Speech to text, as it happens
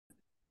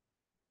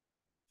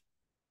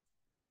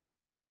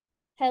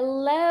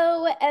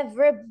Hello,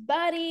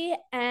 everybody,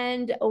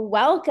 and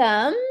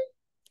welcome.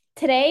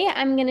 Today,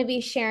 I'm going to be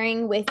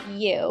sharing with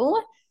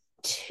you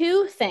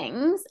two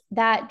things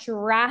that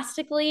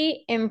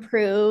drastically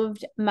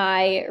improved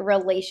my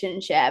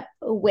relationship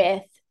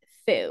with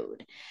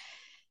food.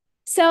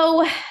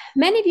 So,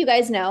 many of you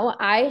guys know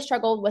I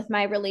struggled with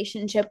my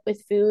relationship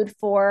with food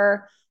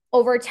for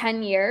over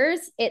 10 years.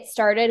 It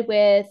started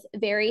with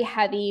very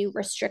heavy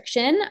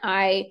restriction.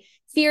 I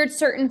feared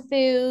certain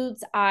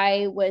foods.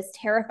 I was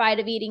terrified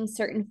of eating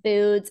certain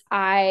foods.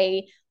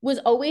 I was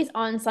always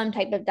on some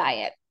type of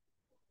diet,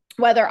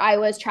 whether I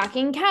was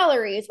tracking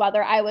calories,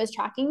 whether I was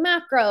tracking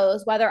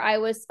macros, whether I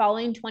was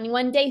following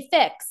 21-day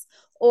fix,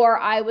 or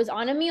I was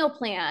on a meal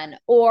plan,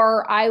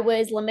 or I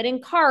was limiting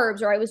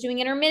carbs, or I was doing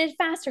intermittent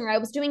fasting, or I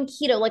was doing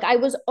keto. Like I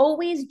was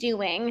always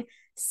doing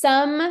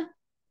some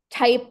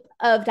type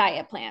of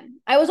diet plan.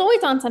 I was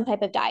always on some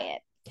type of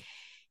diet.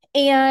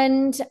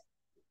 And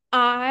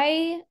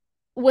I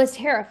was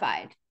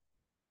terrified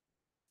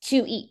to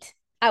eat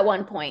at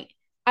one point.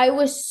 I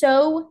was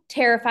so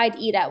terrified to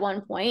eat at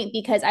one point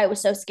because I was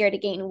so scared to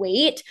gain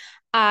weight.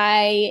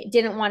 I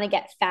didn't want to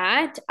get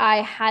fat.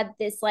 I had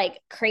this like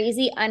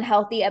crazy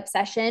unhealthy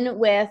obsession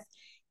with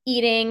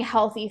eating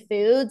healthy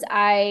foods.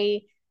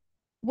 I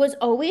was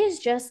always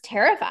just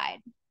terrified.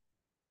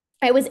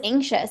 I was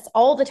anxious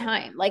all the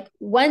time. Like,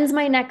 when's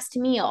my next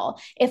meal?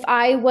 If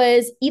I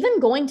was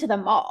even going to the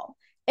mall,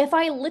 if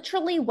I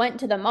literally went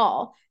to the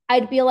mall,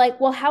 I'd be like,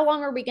 well, how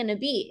long are we going to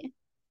be?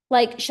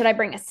 Like, should I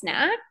bring a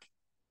snack?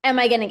 Am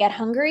I going to get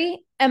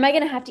hungry? Am I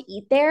going to have to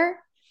eat there?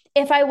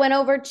 If I went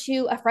over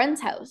to a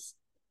friend's house,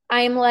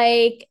 I'm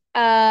like,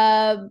 do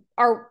I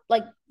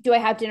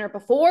have dinner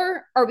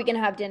before? Are we going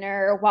to have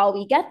dinner while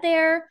we get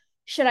there?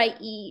 Should I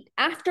eat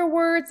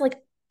afterwards? Like,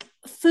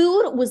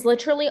 food was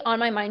literally on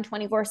my mind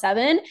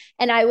 24/7.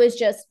 And I was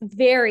just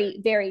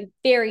very, very,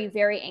 very,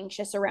 very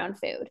anxious around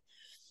food.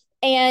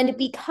 And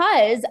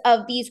because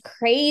of these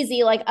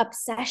crazy like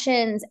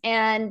obsessions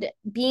and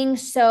being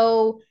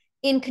so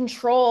in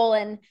control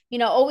and,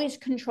 always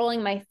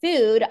controlling my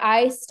food,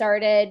 I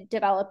started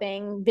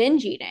developing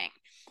binge eating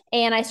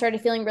and I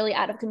started feeling really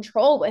out of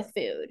control with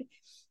food.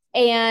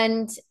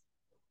 And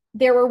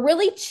there were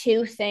really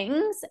two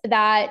things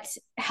that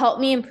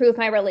helped me improve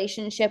my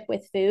relationship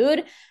with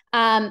food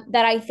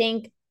that I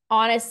think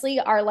honestly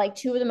are like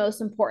two of the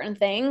most important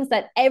things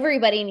that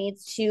everybody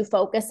needs to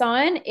focus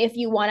on if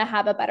you want to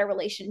have a better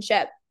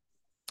relationship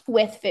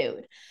with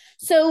food.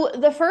 So,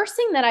 the first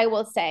thing that I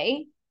will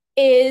say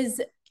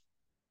is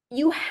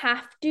you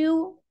have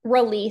to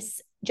release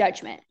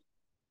judgment.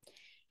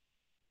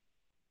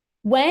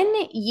 When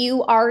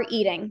you are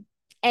eating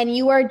and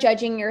you are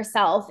judging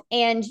yourself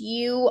and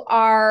you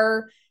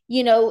are,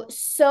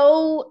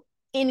 so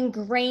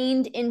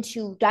ingrained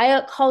into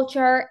diet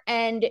culture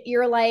and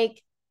you're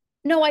like,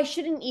 no, I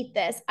shouldn't eat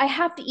this. I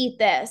have to eat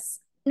this.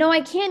 No,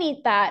 I can't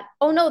eat that.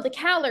 Oh no, the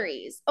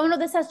calories. Oh no,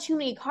 this has too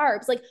many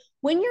carbs. Like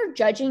when you're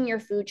judging your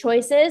food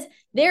choices,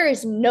 there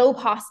is no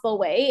possible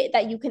way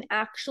that you can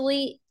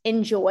actually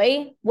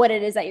enjoy what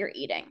it is that you're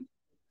eating.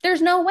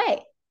 There's no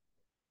way,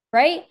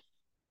 right?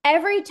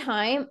 Every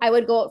time I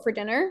would go out for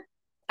dinner,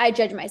 I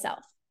judge myself.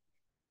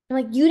 I'm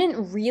like, you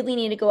didn't really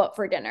need to go out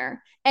for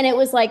dinner. And it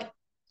was like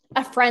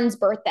a friend's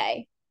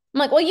birthday. I'm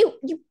like, well,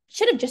 you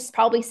should have just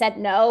probably said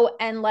no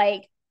and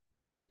like,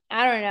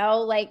 I don't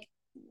know, like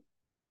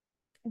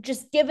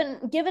just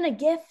given a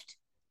gift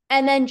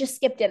and then just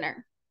skip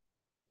dinner.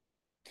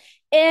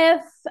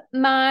 If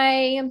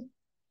my,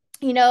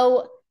 you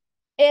know,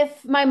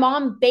 if my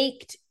mom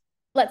baked,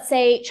 let's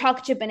say,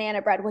 chocolate chip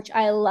banana bread, which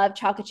I love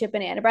chocolate chip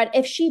banana bread,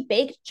 if she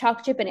baked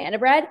chocolate chip banana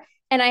bread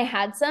and I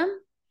had some,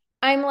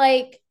 I'm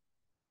like,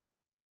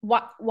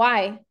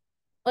 why?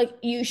 Like,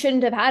 you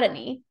shouldn't have had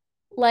any.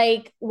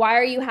 Like, why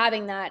are you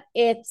having that?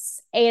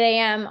 It's 8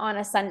 a.m. on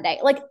a Sunday.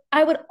 Like,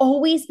 I would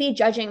always be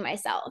judging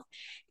myself.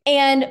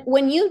 And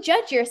when you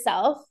judge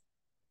yourself,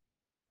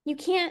 you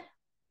can't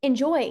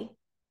enjoy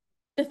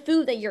the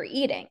food that you're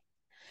eating.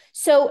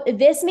 So,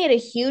 this made a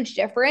huge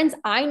difference.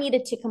 I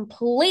needed to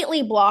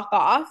completely block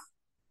off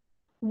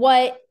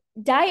what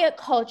diet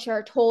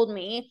culture told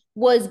me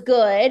was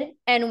good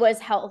and was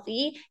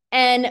healthy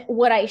and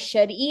what I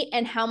should eat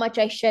and how much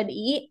I should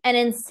eat. And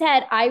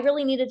instead, I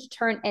really needed to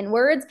turn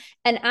inwards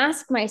and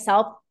ask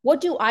myself,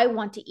 what do I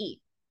want to eat?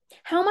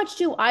 How much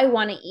do I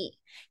want to eat?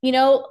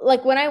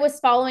 Like when I was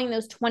following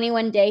those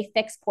 21-day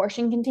fixed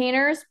portion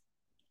containers,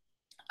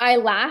 I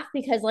laugh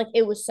because like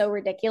it was so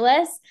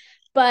ridiculous.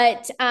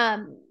 But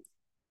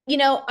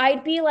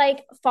I'd be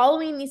like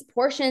following these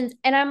portions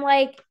and I'm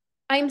like,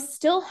 I'm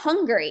still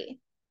hungry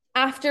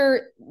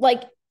after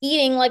like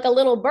eating like a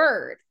little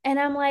bird. And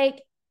I'm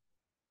like,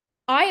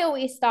 I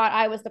always thought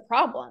I was the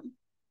problem.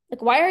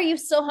 Like, why are you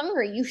still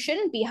hungry? You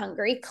shouldn't be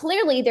hungry.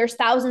 Clearly, there's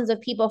thousands of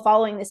people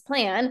following this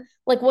plan.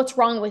 Like, what's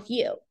wrong with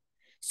you?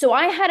 So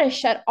I had to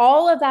shut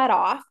all of that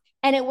off.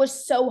 And it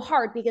was so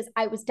hard because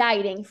I was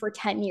dieting for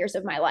 10 years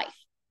of my life.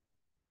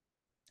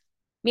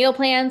 Meal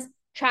plans,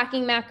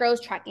 tracking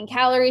macros, tracking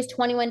calories,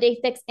 21-day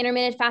fix,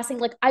 intermittent fasting.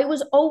 Like I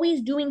was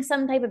always doing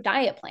some type of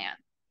diet plan.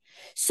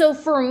 So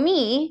for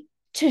me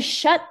to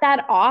shut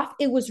that off,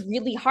 it was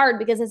really hard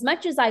because as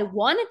much as I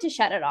wanted to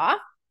shut it off,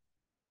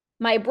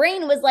 my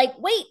brain was like,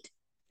 wait,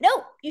 no,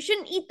 you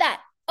shouldn't eat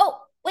that. Oh,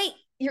 wait,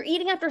 you're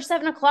eating after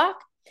 7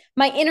 o'clock.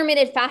 My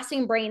intermittent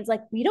fasting brain's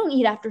like, we don't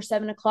eat after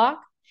 7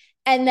 o'clock.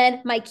 And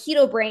then my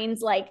keto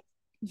brain's like,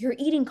 you're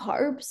eating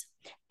carbs.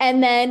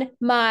 And then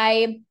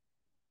my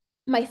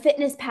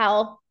fitness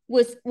pal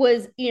was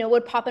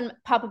would pop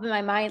up in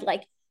my mind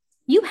like,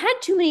 you had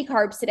too many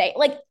carbs today.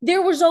 Like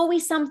there was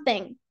always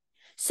something.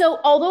 So,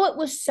 although it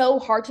was so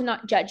hard to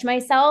not judge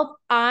myself,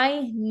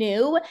 I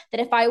knew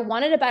that if I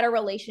wanted a better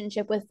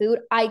relationship with food,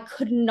 I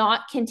could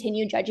not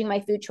continue judging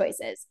my food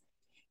choices.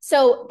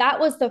 So,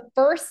 that was the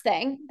first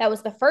thing. That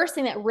was the first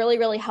thing that really,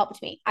 really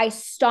helped me. I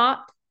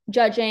stopped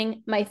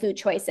judging my food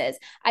choices.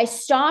 I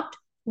stopped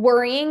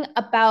worrying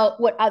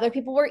about what other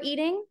people were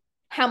eating,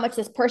 how much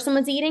this person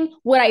was eating,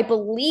 what I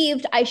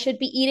believed I should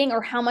be eating,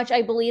 or how much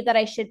I believed that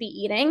I should be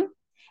eating.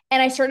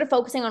 And I started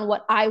focusing on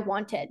what I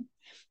wanted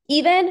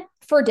even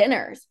for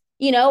dinners.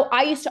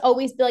 I used to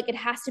always be like, it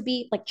has to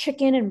be like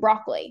chicken and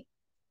broccoli.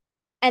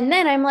 And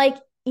then I'm like,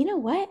 you know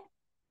what?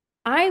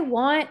 I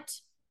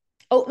want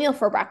oatmeal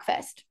for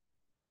breakfast.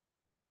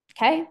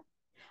 Okay.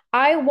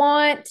 I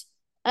want,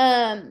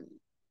 um,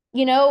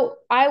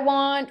 I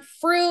want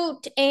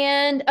fruit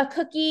and a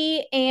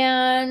cookie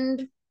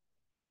and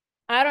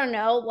I don't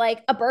know,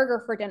 like a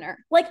burger for dinner.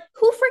 Like,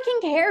 who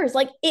freaking cares?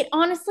 Like, it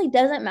honestly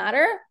doesn't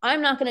matter.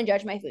 I'm not going to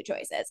judge my food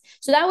choices.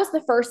 So, that was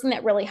the first thing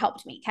that really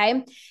helped me.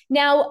 Okay.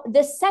 Now,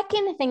 the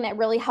second thing that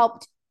really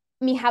helped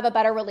me have a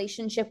better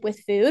relationship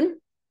with food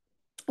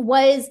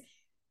was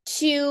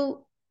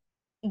to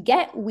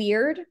get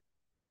weird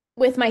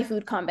with my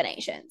food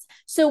combinations.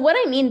 So, what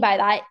I mean by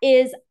that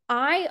is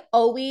I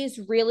always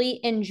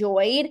really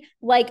enjoyed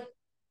like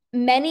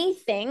many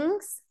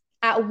things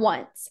at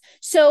once.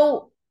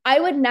 So I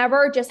would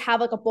never just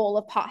have like a bowl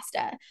of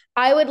pasta.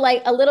 I would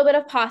like a little bit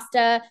of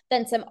pasta,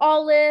 then some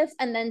olives,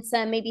 and then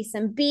maybe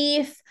some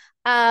beef.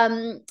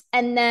 And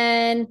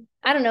then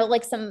I don't know,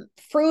 like some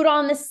fruit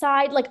on the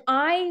side.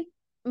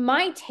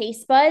 My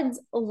taste buds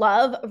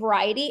love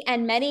variety,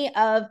 and many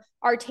of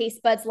our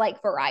taste buds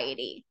like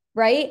variety.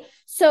 Right.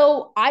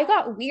 So I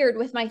got weird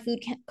with my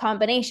food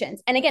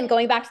combinations. And again,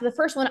 going back to the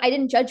first one, I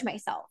didn't judge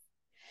myself.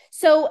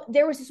 So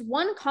there was this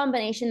one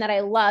combination that I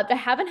loved. I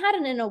haven't had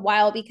it in a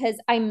while because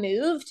I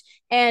moved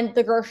and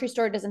the grocery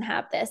store doesn't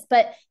have this.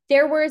 But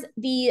there was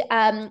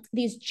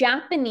these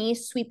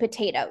Japanese sweet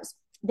potatoes.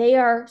 They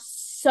are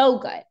so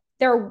good.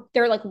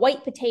 They're like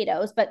white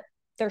potatoes, but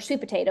they're sweet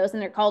potatoes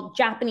and they're called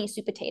Japanese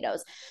sweet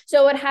potatoes.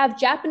 So it would have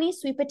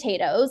Japanese sweet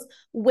potatoes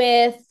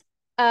with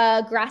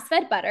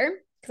grass-fed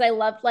butter because I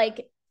loved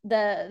like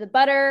the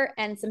butter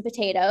and some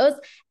potatoes.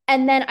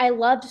 And then I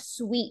loved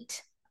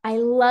sweet. I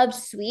loved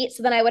sweet.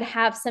 So then I would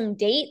have some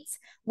dates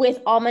with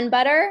almond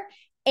butter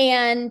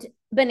and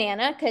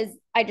banana because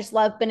I just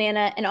love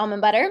banana and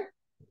almond butter.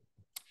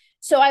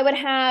 So I would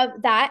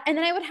have that. And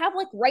then I would have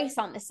like rice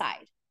on the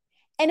side.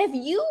 And if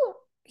you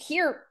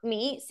hear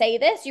me say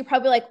this, you're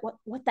probably like,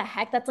 what the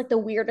heck? That's like the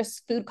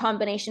weirdest food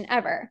combination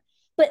ever.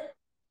 But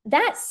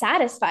that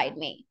satisfied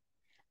me.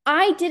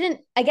 I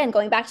didn't, again,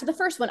 going back to the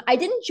first one, I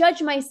didn't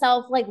judge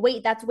myself like,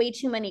 wait, that's way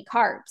too many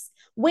carbs.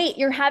 Wait,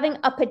 you're having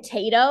a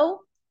potato,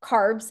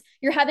 carbs.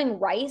 You're having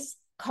rice,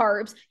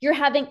 carbs. You're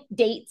having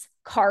dates,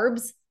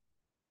 carbs.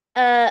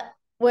 Uh,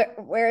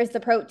 where is the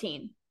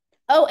protein?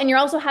 Oh, and you're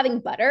also having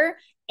butter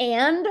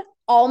and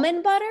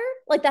almond butter.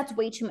 Like that's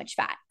way too much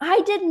fat.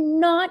 I did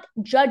not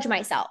judge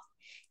myself.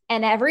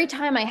 And every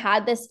time I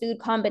had this food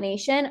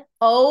combination,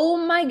 oh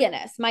my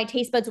goodness, my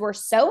taste buds were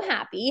so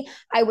happy.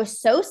 I was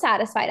so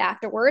satisfied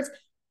afterwards.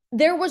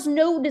 There was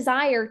no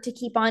desire to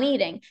keep on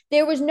eating.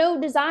 There was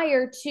no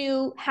desire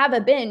to have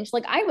a binge.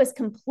 Like I was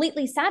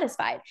completely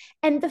satisfied.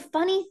 And the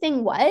funny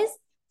thing was,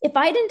 if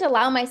I didn't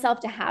allow myself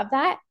to have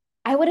that,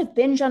 I would have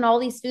binged on all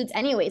these foods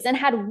anyways and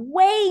had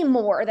way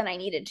more than I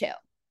needed to.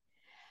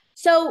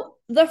 So,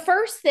 the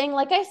first thing,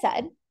 like I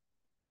said,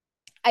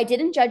 I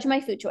didn't judge my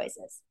food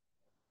choices.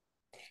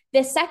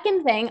 The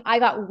second thing, I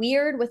got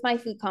weird with my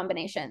food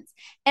combinations.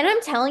 And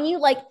I'm telling you,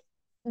 like,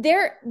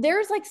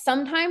 there's like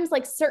sometimes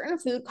like certain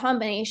food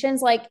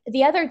combinations. Like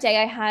the other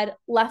day, I had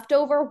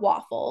leftover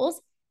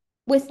waffles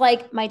with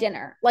like my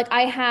dinner. Like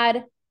I had,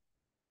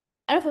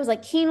 I don't know if it was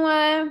like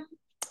quinoa.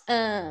 I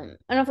don't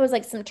know if it was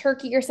like some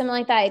turkey or something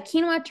like that. I had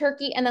quinoa,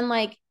 turkey, and then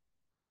like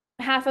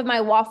half of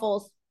my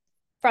waffles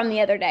from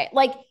the other day.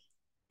 Like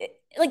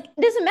it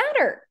doesn't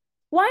matter.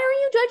 Why are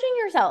you judging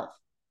yourself?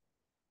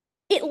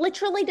 It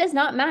literally does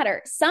not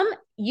matter.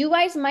 You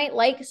guys might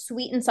like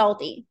sweet and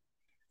salty.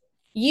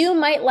 You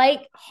might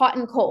like hot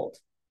and cold.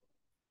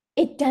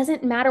 It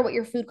doesn't matter what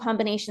your food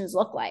combinations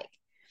look like.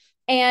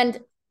 And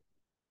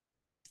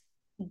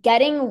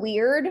getting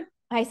weird,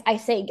 I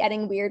say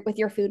getting weird with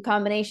your food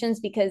combinations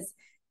because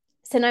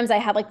sometimes I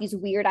have like these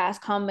weird ass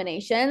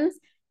combinations,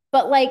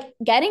 but like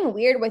getting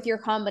weird with your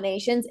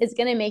combinations is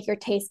going to make your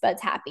taste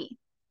buds happy.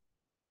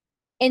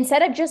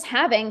 Instead of just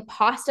having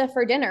pasta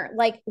for dinner,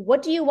 like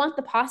what do you want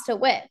the pasta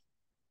with?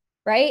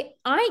 Right?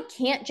 I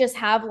can't just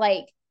have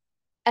like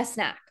a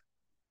snack.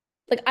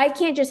 Like I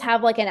can't just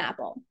have like an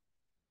apple.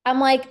 I'm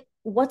like,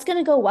 what's going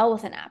to go well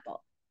with an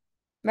apple?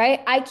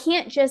 Right? I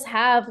can't just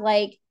have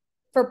like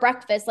for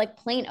breakfast, like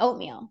plain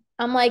oatmeal.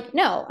 I'm like,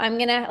 no, I'm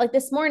going to, like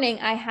this morning,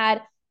 I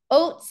had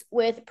oats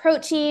with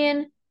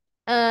protein,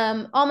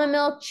 almond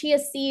milk, chia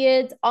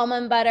seeds,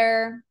 almond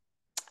butter.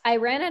 I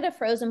ran out of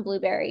frozen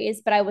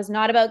blueberries, but I was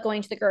not about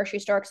going to the grocery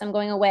store because I'm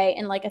going away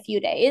in like a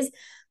few days.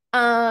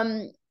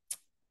 Um,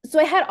 so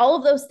I had all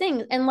of those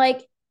things. And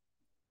like,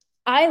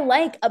 I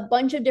like a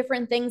bunch of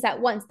different things at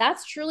once.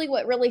 That's truly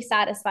what really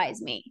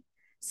satisfies me.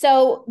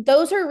 So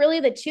those are really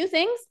the two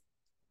things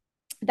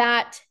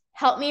that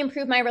help me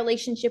improve my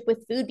relationship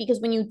with food, because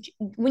when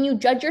you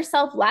judge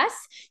yourself less,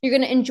 you're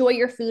going to enjoy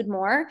your food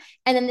more.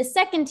 And then the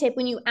second tip,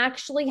 when you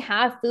actually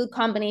have food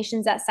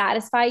combinations that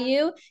satisfy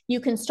you, you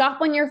can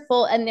stop when you're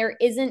full and there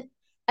isn't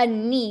a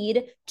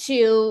need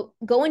to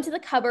go into the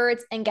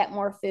cupboards and get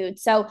more food.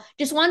 So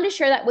just wanted to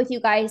share that with you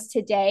guys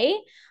today.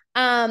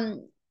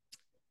 um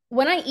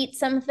when I eat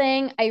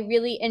something I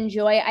really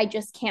enjoy, I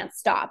just can't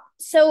stop.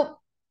 So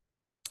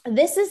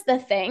this is the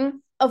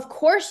thing. Of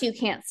course, you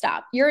can't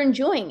stop. You're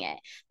enjoying it,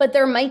 but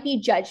there might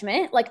be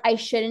judgment. Like, I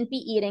shouldn't be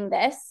eating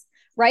this,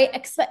 right?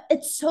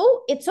 It's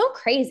so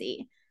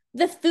crazy.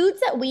 The foods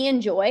that we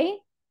enjoy,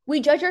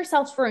 we judge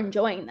ourselves for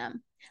enjoying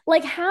them.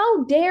 Like,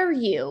 how dare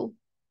you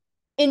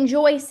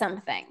enjoy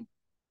something?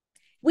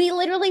 We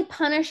literally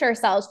punish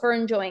ourselves for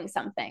enjoying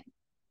something,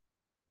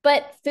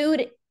 but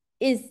food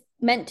is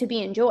meant to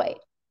be enjoyed.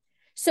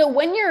 So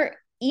when you're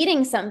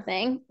eating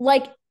something,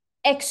 like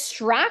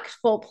extract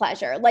full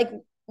pleasure, like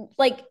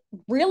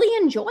really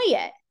enjoy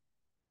it.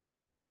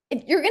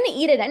 You're going to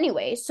eat it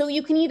anyway. So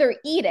you can either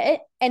eat it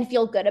and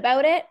feel good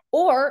about it,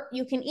 or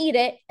you can eat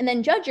it and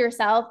then judge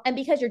yourself. And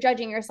because you're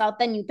judging yourself,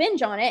 then you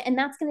binge on it. And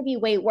that's going to be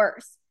way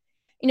worse.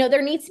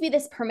 There needs to be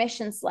this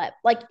permission slip.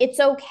 Like, it's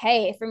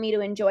okay for me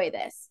to enjoy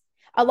this.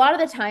 A lot of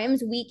the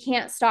times we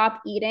can't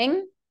stop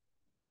eating.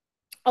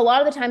 A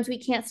lot of the times we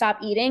can't stop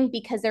eating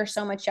because there's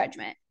so much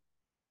judgment.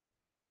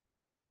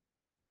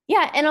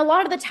 Yeah. And a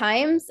lot of the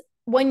times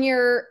when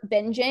you're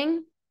binging,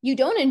 you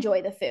don't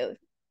enjoy the food,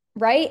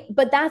 right?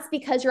 But that's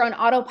because you're on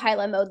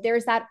autopilot mode.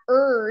 There's that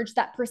urge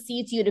that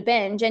precedes you to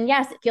binge. And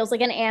yes, it feels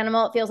like an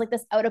animal, it feels like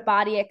this out of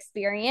body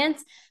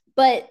experience.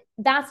 But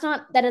that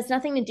has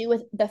nothing to do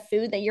with the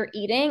food that you're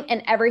eating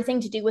and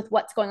everything to do with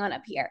what's going on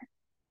up here.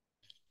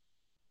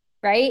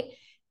 Right.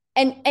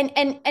 And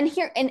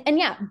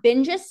yeah,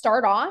 binges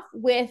start off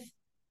with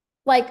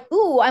like,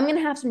 ooh, I'm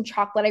gonna have some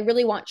chocolate. I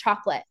really want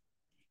chocolate.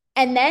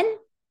 And then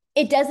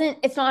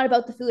it's not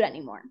about the food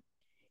anymore.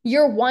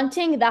 You're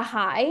wanting the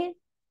high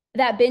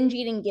that binge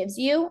eating gives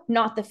you,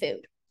 not the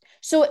food.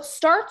 So it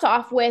starts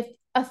off with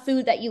a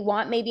food that you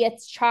want. Maybe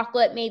it's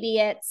chocolate, maybe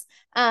it's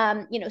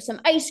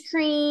some ice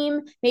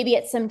cream, maybe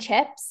it's some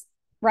chips,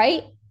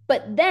 right?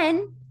 But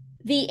then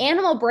the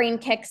animal brain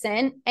kicks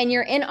in and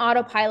you're in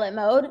autopilot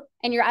mode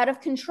and you're out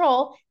of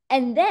control.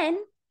 And then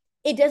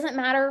it doesn't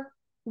matter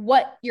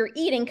what you're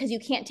eating because you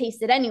can't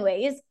taste it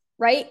anyways,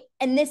 right?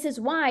 And this is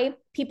why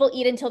people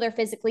eat until they're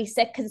physically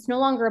sick, because it's no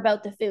longer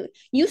about the food.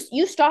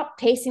 You stop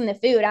tasting the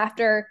food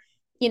after,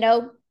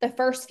 the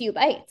first few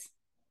bites.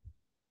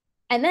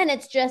 And then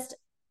it's just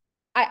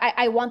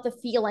I want the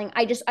feeling.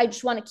 I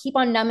just want to keep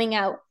on numbing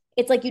out.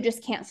 It's like you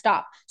just can't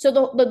stop. So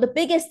the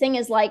biggest thing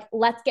is like,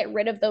 let's get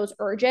rid of those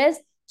urges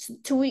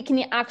so we can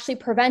actually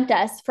prevent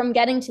us from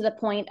getting to the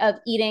point of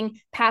eating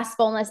past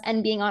fullness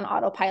and being on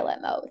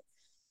autopilot mode.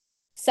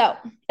 So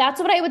that's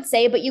what I would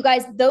say. But you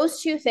guys,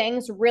 those two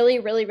things really,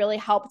 really, really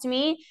helped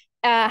me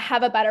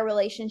have a better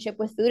relationship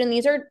with food. And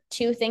these are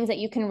two things that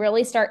you can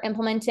really start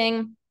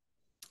implementing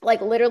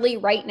like literally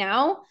right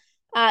now.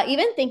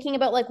 Even thinking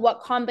about like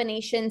what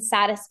combinations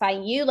satisfy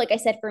you. Like I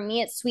said, for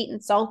me, it's sweet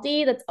and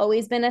salty. That's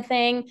always been a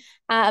thing.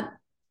 Like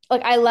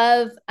I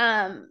love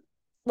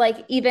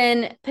like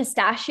even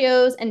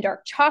pistachios and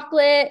dark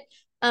chocolate.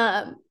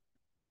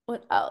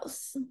 What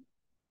else?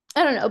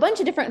 I don't know, a bunch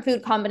of different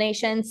food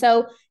combinations.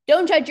 So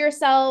don't judge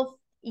yourself.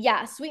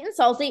 Yeah, sweet and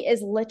salty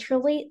is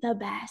literally the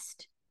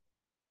best.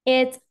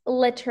 It's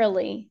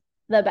literally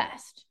the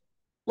best.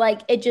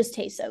 Like it just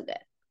tastes so good.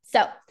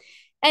 So,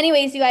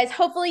 anyways, you guys,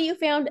 hopefully you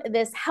found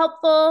this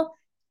helpful.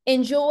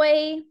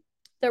 Enjoy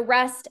the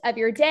rest of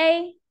your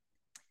day,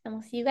 and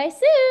we'll see you guys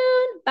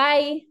soon.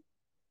 Bye.